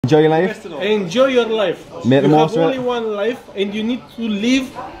Enjoy your life. Enjoy your life. Make the most You of have it. only one life and you need to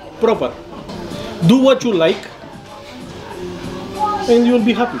live proper. Do what you like and you'll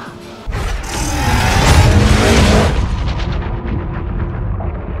be happy.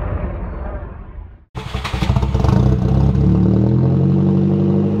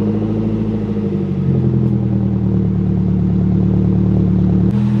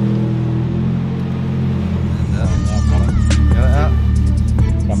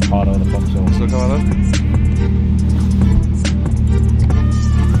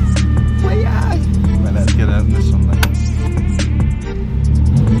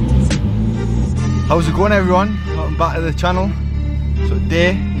 How's it going, everyone? Welcome back to the channel. So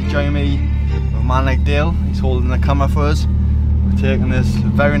today you're joining me with a man like Dale. He's holding the camera for us. We're taking this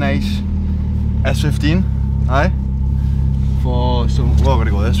very nice S15, aye, for some, well, we're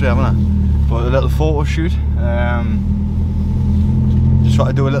gonna go this way, haven't I? For a little photo shoot. Just try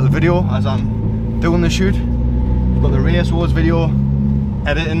to do a little video as I'm doing the shoot. We've got the race wars video,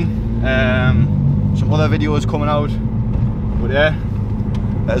 editing, some other videos coming out. But yeah,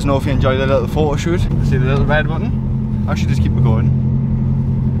 let us know if you enjoy the little photo shoot. See the little red button? I should just keep it going.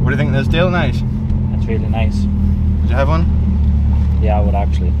 What do you think of this, Dale? Nice? That's really nice. Would you have one? Yeah, I would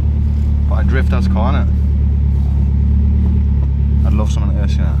actually. But a drifter's car, innit? I'd love something like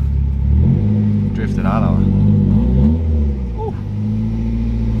this, you know. Drifted all out.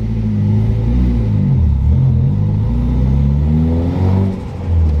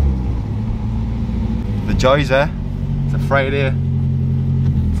 The joys there. It's a Friday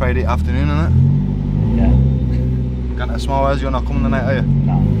afternoon, innit? Yeah. Going to small as you're not coming tonight, are you?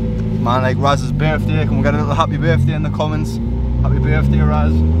 No. Man, like Raz's birthday, can we get a little happy birthday in the comments? Happy birthday,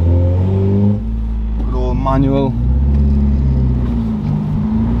 Raz. Good old manual.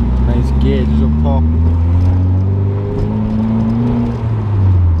 Nice gauges up top.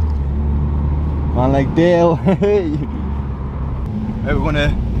 Man, like Dale. Hey, we're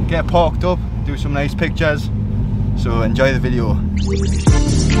gonna get parked up, do some nice pictures. So enjoy the video.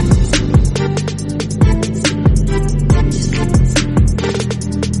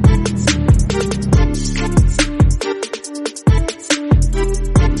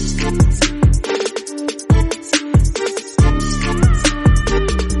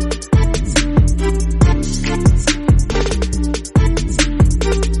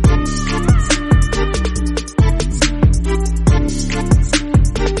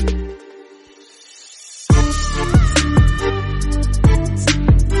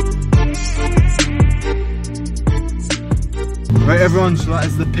 Right everyone, so that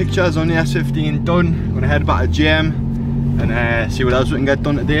is the pictures on the S15 done. I'm gonna head back to GM and see what else we can get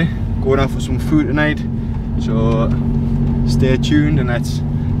done today. Going out for some food tonight, so stay tuned and let's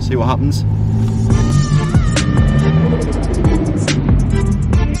see what happens.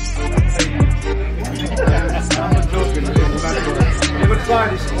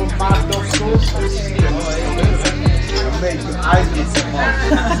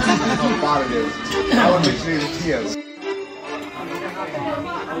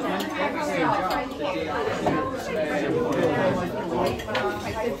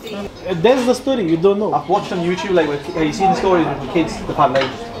 That's the story, you don't know. I've watched on YouTube, like, you seen the stories of the kids that had, like,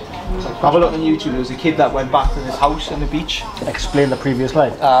 have a look on YouTube. There was a kid that went back to his house on the beach. Explain the previous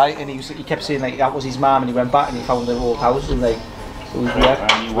life. And he kept saying, like, that was his mum, and he went back and he found their old house, and, like, it was weird.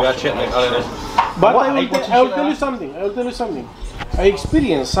 Weird shit, like, I don't know. But I will tell you something. I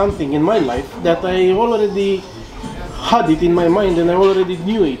experienced something in my life that I already had it in my mind and I already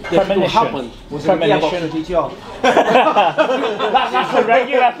knew it, that it would happen. Was it a gearbox GTR? That's a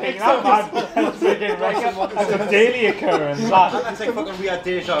regular thing, that's a daily occurrence. That's like fucking weird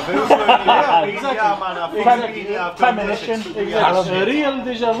deja vu. Premonition. A real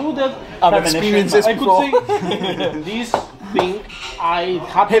deja vu that I've experienced this I before. could say this thing I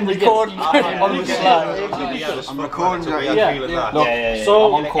happened to record get on the slide. I'm recording that. Yeah.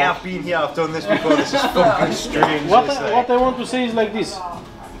 So I've been here, I've done this before, this is fucking strange. what I want to say is like this.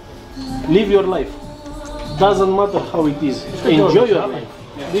 Live your life. Doesn't matter how it is. Enjoy your life.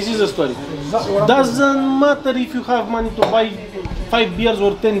 This is a story. Doesn't matter if you have money to buy 5 beers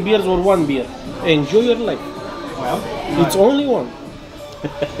or 10 beers or 1 beer. Enjoy your life. It's only one.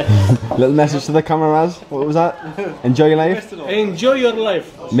 Little message to the camera, Raz. What was that? Enjoy your life. Enjoy your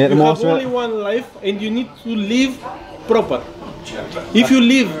life. Make the You most have of only it. one life and you need to live proper. If you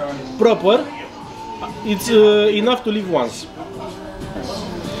live proper, it's enough to live once.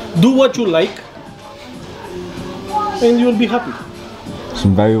 Do what you like and you'll be happy.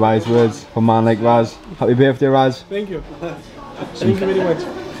 Some very wise words from a man like Raz. Happy birthday, Raz. Thank you. Thank you very much.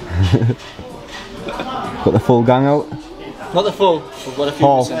 Got the full gang out. Not the full, but what a few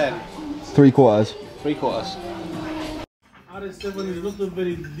Half. percent. 3/4. 3/4. RS7 is not a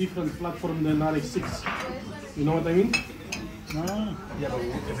very different platform than RS6. You know what I mean? Yeah, but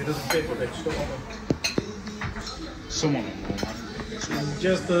if it doesn't fit, they just don't want someone.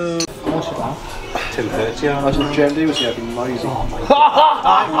 Just Till 30, yeah. Imagine GMD was here, it'd be noisy.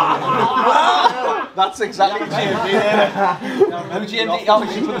 That's exactly GMD there. No GMD,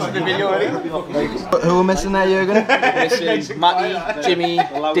 obviously put us in the video already. Who are missing there, Jürgen? Missing Matty, Jimmy,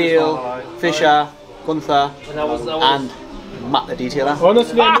 Dale, Fisher, Gunther, and Matt the detailer.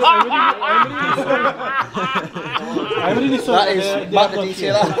 honestly, I'm really sorry. That is Matt the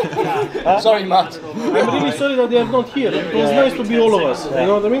detailer. Sorry, Matt. I'm really sorry that they are not here. It was nice to be all of us. You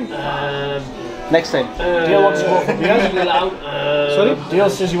know what I mean? Next time. Dale wants to go for beers. Sorry? Dale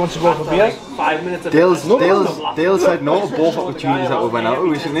says he wants to go for beers. Dale said no to both opportunities that we went out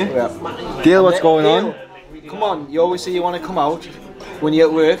with recently. Dale, what's going on? Come on, you always say you want to come out when you're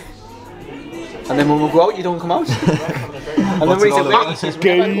at work. And then when we go out, you don't come out. And then when he's at work, he says,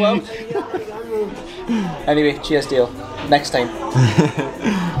 "We never go out." Anyway, cheers, Dale. Next time.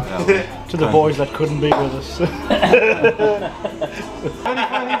 To the boys that couldn't be with us. We'll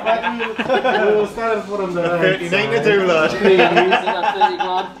start from the 39 to 2, lad.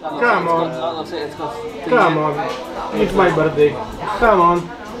 Come on. Come on. It's my birthday. Come on.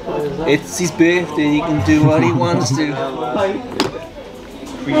 It's his birthday, he can do what he wants to.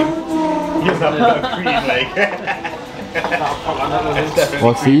 You've got cream, like.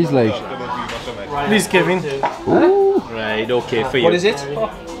 What's these like? Please, Kevin. Right, okay for you. What is it?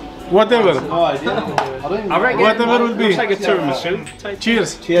 Whatever. I reckon Whatever will be. looks like a tiramisu type.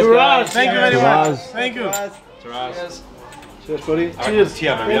 Cheers. Cheers, guys. Thank you very much. Cheers. Thank you. Cheers, buddy. Cheers.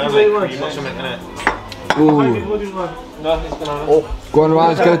 Yeah, Thank you very much. cream or something in it. Ooh. What do you want? Go on,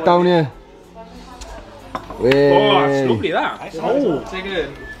 Raz, get it down here. Oh, it's Way. lovely that.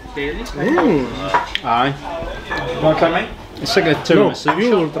 Aye. You want to try, mate? It's like a No, tiramisu. you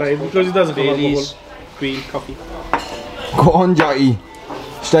will try it because it doesn't have alcohol. Baileys, cream, coffee. Go on, Jackie.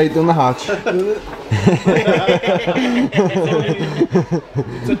 Straight down the hatch.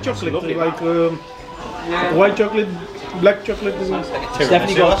 It's a chocolate, like white chocolate, black chocolate.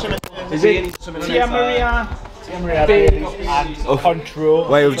 Definitely got. Is it Tia Maria? Tia Maria and Control.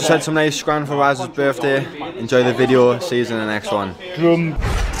 Wait, we've just had some nice scran for Raz's birthday. Enjoy the video. See you in the next one. Drum.